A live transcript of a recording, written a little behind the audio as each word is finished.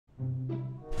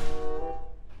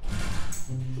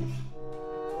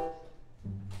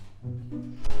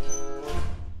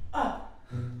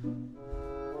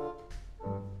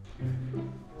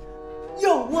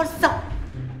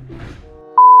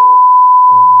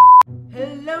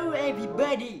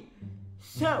everybody.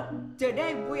 So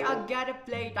today we are gonna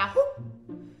play the hook.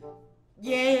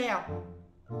 Yeah.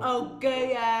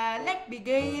 Okay, let's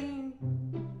begin.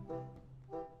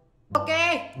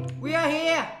 Okay, we are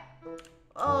here.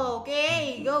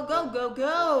 Okay, go.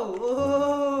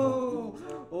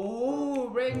 Oh,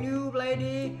 brand new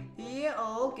lady here.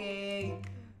 Okay.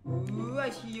 Ooh, I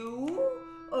see you.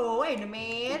 Oh, and the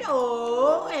man.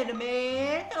 Oh, and the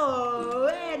man. Oh,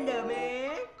 and the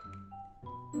man.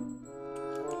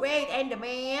 Wait, and the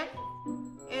man.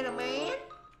 And the man.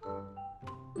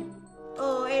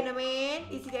 Oh, and the man.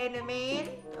 This is and the man.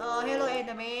 Oh, hello, and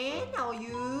the man. How are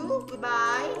you?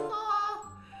 Goodbye.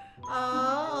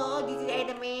 Oh, this is and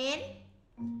the man.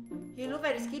 He looks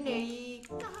very skinny.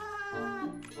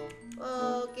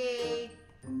 Okay.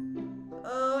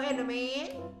 Oh, and the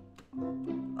man.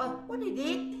 Oh, what is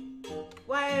it?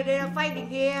 Why are they fighting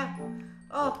here?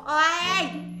 Oh,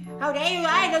 hey! How dare you?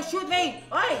 Hey, don't shoot me!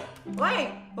 Oi!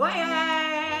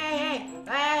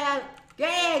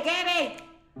 Get me!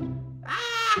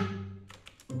 Ah!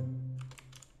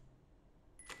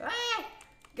 Hey!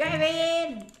 Get me in!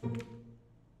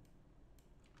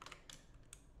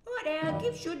 Oh, they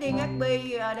keep shooting at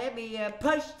me. Let me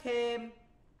punch him.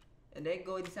 And then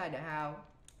go inside the house.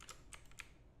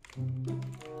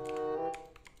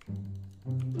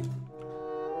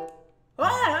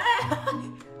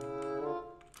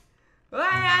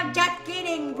 I'm just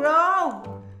kidding, bro.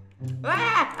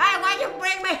 Why you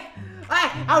bring me?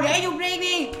 How dare you bring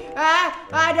me?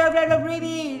 Don't bring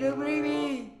me. Don't bring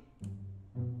me.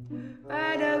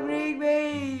 Don't bring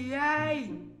me. Hey.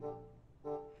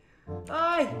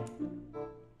 Ôi,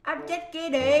 I'm just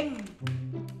kidding.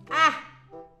 Ow.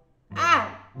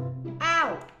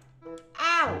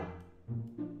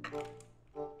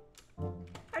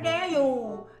 How dare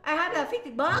you? I have a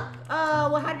 50 bucks.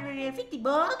 150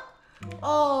 bucks.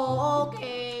 Oh,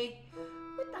 okay.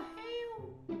 What the hell?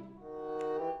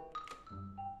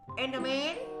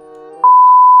 Enderman?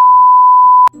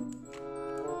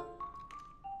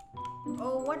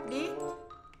 Oh, what this?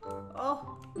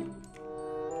 Oh.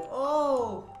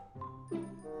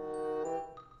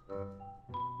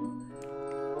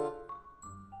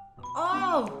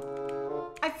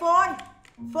 iPhone.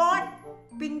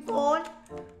 Pink phone.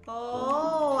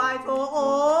 Oh, iPhone.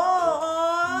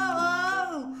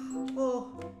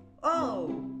 Oh.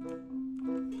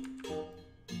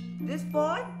 This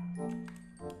phone?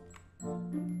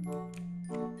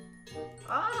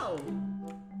 Oh.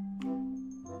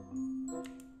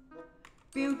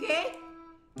 Bill Gates,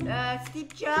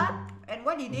 Steve Jobs, and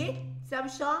what is it?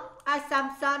 Samsung?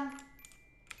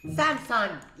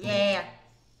 Samsung, yeah.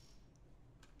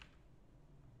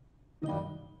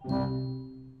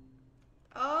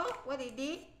 Oh, what is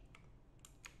this?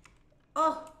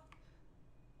 Oh,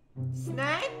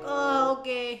 snack? Oh,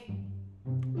 okay.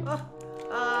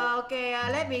 Oh, okay,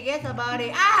 let me guess about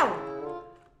it. Ow!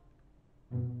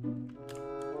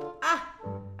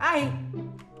 Hey!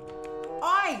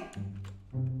 Oi!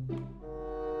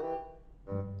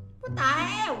 What the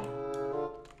hell?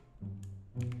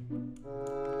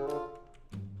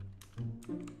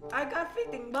 I got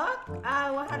 15 bucks.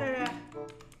 100.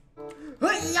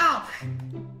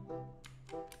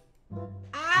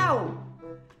 Ow!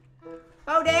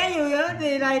 How dare you use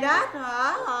me like that,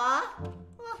 hả?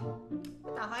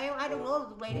 What the hell? I don't know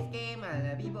to play this game.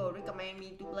 People recommend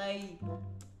me to play.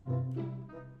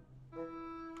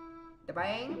 The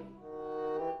bank.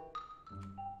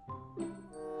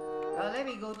 Let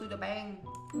me go to the bank.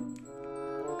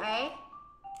 Hey?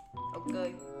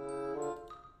 Okay.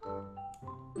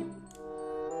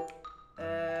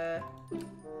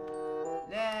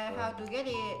 How to get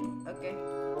it? Okay.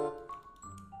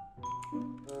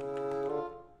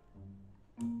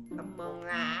 Among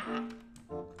Us.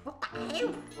 What the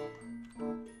hell?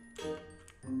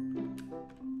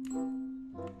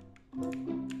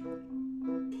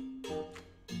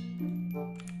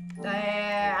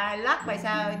 I locked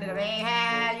myself in the bank.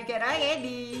 You cannot get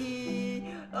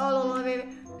me. Oh, baby.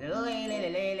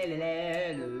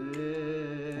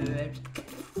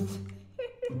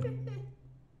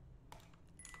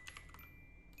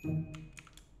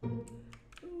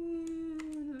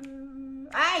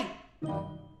 Hey!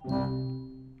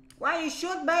 Why you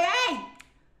shoot me? Hey!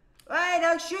 Hey,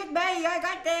 don't shoot me! I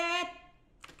got that!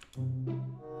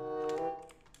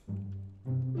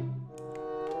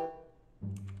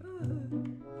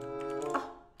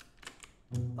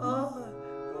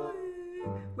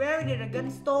 Where is the gun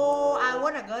store? I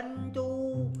want a gun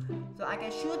too, so I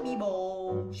can shoot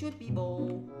people.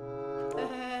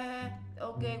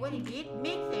 Okay, what is it?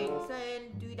 Mixing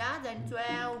since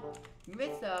 2012.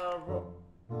 Mr.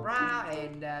 brown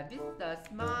and Mr.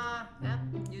 Smart.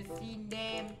 You seen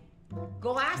them?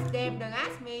 Go ask them, don't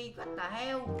ask me. What the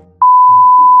hell?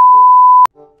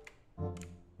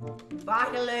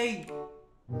 Finally!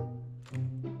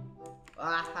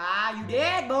 Aha, you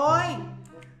dead, boy!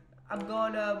 I'm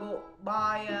gonna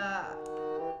buy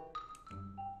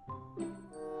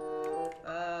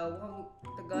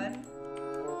the gun.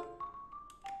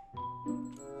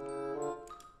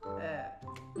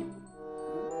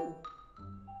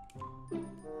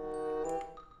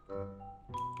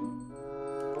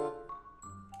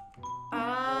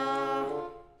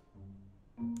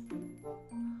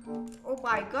 Oh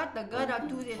my god, the gun are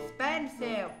too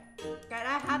expensive. Can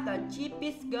I have the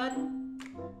cheapest gun?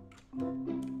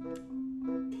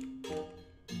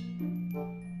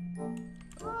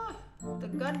 The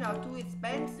guns are too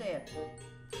expensive.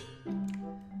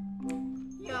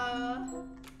 Yeah.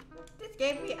 This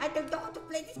game, I don't want to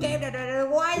play this game.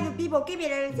 Why do people keep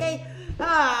it and say,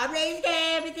 play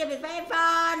this game, it's very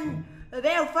fun,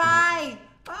 very fun.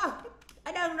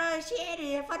 I don't share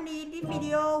the funny in this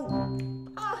video.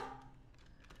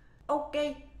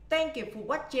 Okay, thank you for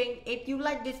watching. If you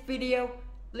like this video,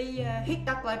 please hit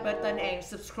that like button and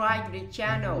subscribe to the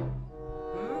channel.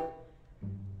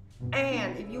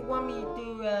 And if you want me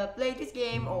to play this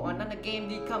game or another game,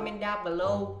 leave comment down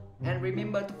below. And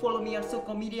remember to follow me on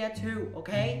social media too,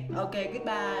 okay? Okay,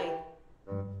 goodbye.